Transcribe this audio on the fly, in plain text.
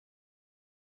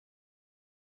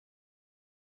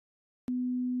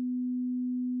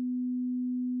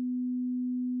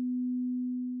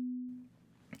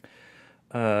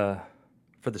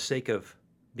for the sake of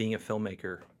being a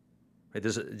filmmaker, it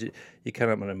does. You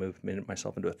kind of, I'm going to move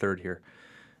myself into a third here,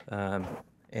 um,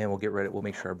 and we'll get ready. We'll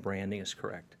make sure our branding is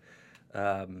correct.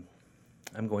 Um,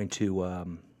 I'm going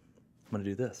to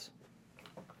do this.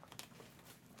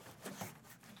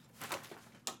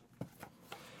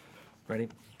 Ready?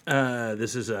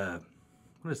 This is a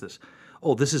what is this?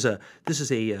 Oh, this is a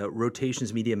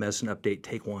Rotations Media Medicine update.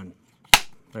 Take one.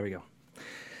 There we go.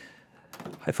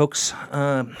 Hi, folks.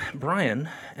 Brian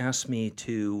asked me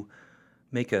to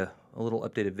make a little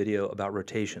updated video about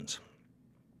rotations.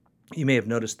 You may have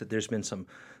noticed that there's been some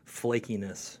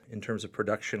flakiness in terms of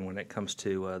production when it comes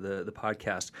to the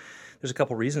podcast. There's a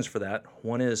couple reasons for that.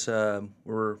 One is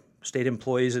we're state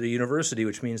employees at a university,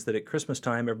 which means that at Christmas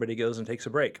time everybody goes and takes a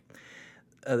break.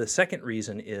 The second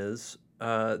reason is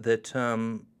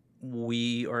that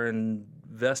we are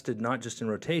invested not just in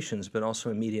rotations, but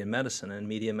also in media medicine. And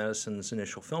media medicine's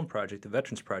initial film project, the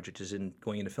Veterans Project, is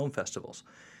going into film festivals.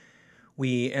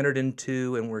 We entered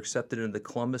into and were accepted into the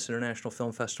Columbus International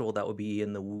Film Festival. That will be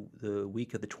in the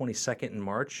week of the 22nd in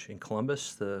March in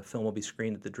Columbus. The film will be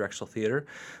screened at the Drexel Theater.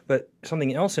 But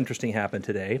something else interesting happened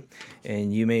today,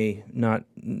 and you may not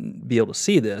be able to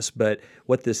see this, but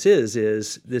what this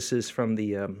is from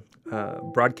the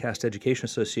Broadcast Education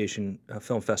Association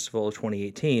Film Festival of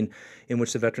 2018, in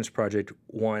which the Veterans Project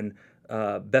won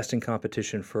Best in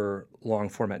Competition for Long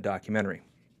Format Documentary.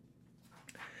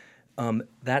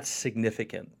 That's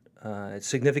significant. It's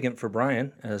significant for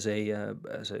Brian as a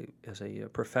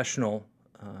professional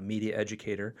media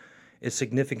educator. It's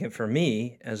significant for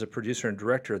me as a producer and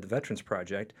director of the Veterans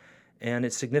Project, and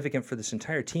it's significant for this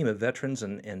entire team of veterans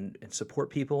and support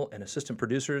people and assistant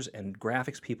producers and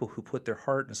graphics people who put their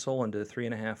heart and soul into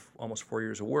 3.5, almost 4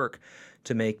 years of work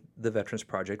to make the Veterans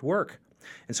Project work.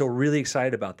 And so we're really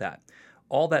excited about that.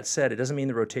 All that said, it doesn't mean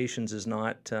the rotations is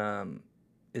not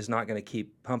going to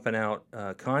keep pumping out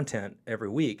content every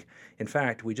week. In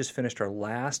fact, we just finished our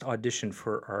last audition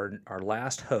for our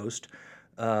last host.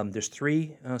 There's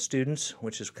 3 students,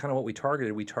 which is kind of what we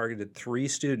targeted. We targeted 3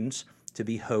 students to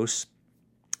be hosts.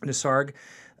 Nisarg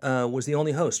was the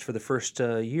only host for the first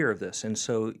year of this, and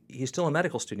so he's still a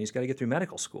medical student. He's got to get through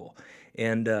medical school,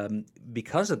 and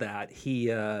because of that, he's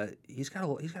got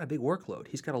a big workload.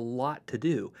 He's got a lot to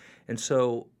do, and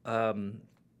so.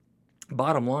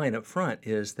 Bottom line up front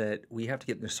is that we have to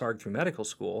get Nisarg through medical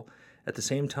school. At the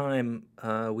same time,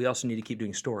 we also need to keep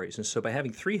doing stories. And so by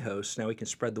having 3 hosts, now we can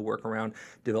spread the work around,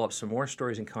 develop some more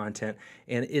stories and content,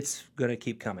 and it's going to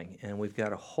keep coming. And we've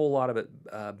got a whole lot of it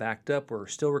backed up. We're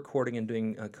still recording and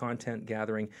doing content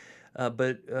gathering,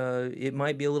 but it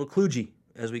might be a little kludgy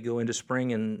as we go into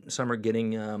spring and summer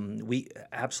getting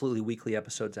absolutely weekly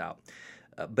episodes out.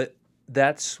 But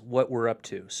that's what we're up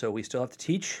to. So we still have to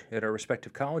teach at our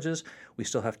respective colleges. We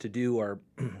still have to do our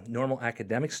normal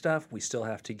academic stuff. We still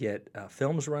have to get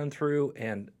films run through,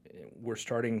 and we're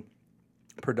starting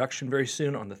production very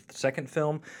soon on the second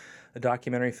film, a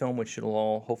documentary film, which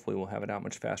hopefully we'll have it out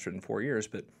much faster than 4 years.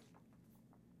 But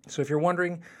so if you're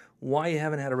wondering why you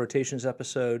haven't had a rotations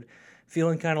episode,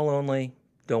 feeling kind of lonely,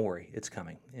 don't worry, it's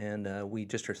coming. And we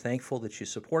just are thankful that you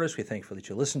support us. We're thankful that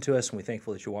you listen to us, and we're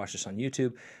thankful that you watch us on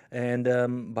YouTube.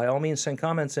 And by all means, send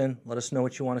comments in. Let us know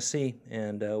what you want to see,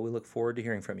 and we look forward to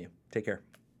hearing from you. Take care.